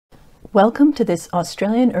Welcome to this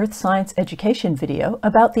Australian Earth Science education video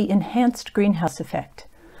about the enhanced greenhouse effect.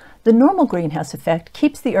 The normal greenhouse effect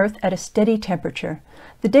keeps the Earth at a steady temperature.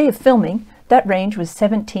 The day of filming, that range was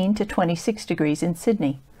 17 to 26 degrees in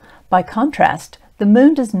Sydney. By contrast, the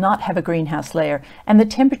Moon does not have a greenhouse layer, and the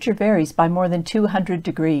temperature varies by more than 200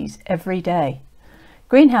 degrees every day.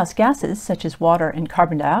 Greenhouse gases, such as water and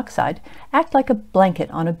carbon dioxide, act like a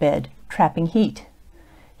blanket on a bed, trapping heat.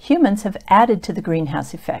 Humans have added to the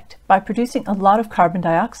greenhouse effect by producing a lot of carbon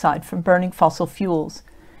dioxide from burning fossil fuels.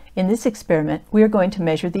 In this experiment, we are going to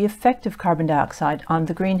measure the effect of carbon dioxide on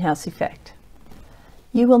the greenhouse effect.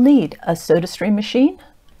 You will need a SodaStream machine,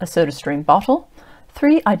 a SodaStream bottle,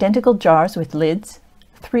 3 identical jars with lids,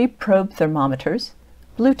 3 probe thermometers,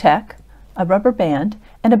 blue tack, a rubber band,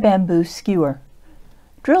 and a bamboo skewer.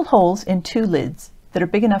 Drill holes in 2 lids that are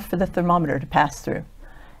big enough for the thermometer to pass through.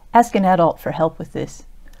 Ask an adult for help with this.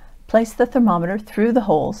 Place the thermometer through the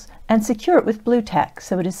holes and secure it with blue tack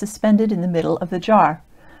so it is suspended in the middle of the jar.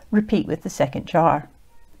 Repeat with the second jar.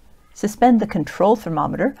 Suspend the control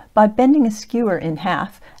thermometer by bending a skewer in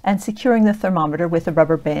half and securing the thermometer with a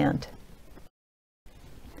rubber band.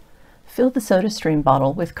 Fill the SodaStream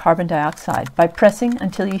bottle with carbon dioxide by pressing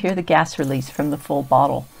until you hear the gas release from the full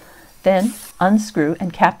bottle. Then unscrew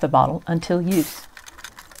and cap the bottle until use.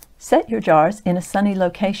 Set your jars in a sunny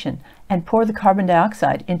location and pour the carbon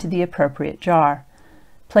dioxide into the appropriate jar.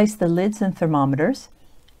 Place the lids and thermometers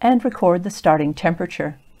and record the starting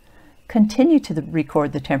temperature. Continue to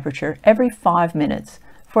record the temperature every 5 minutes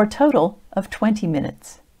for a total of 20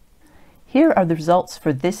 minutes. Here are the results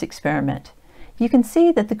for this experiment. You can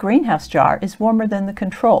see that the greenhouse jar is warmer than the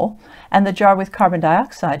control, and the jar with carbon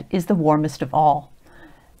dioxide is the warmest of all.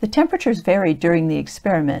 The temperatures varied during the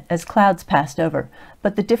experiment as clouds passed over,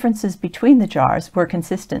 but the differences between the jars were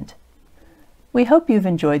consistent. We hope you've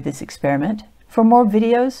enjoyed this experiment. For more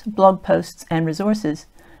videos, blog posts, and resources,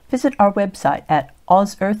 visit our website at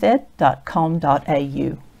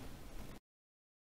ausearthed.com.au.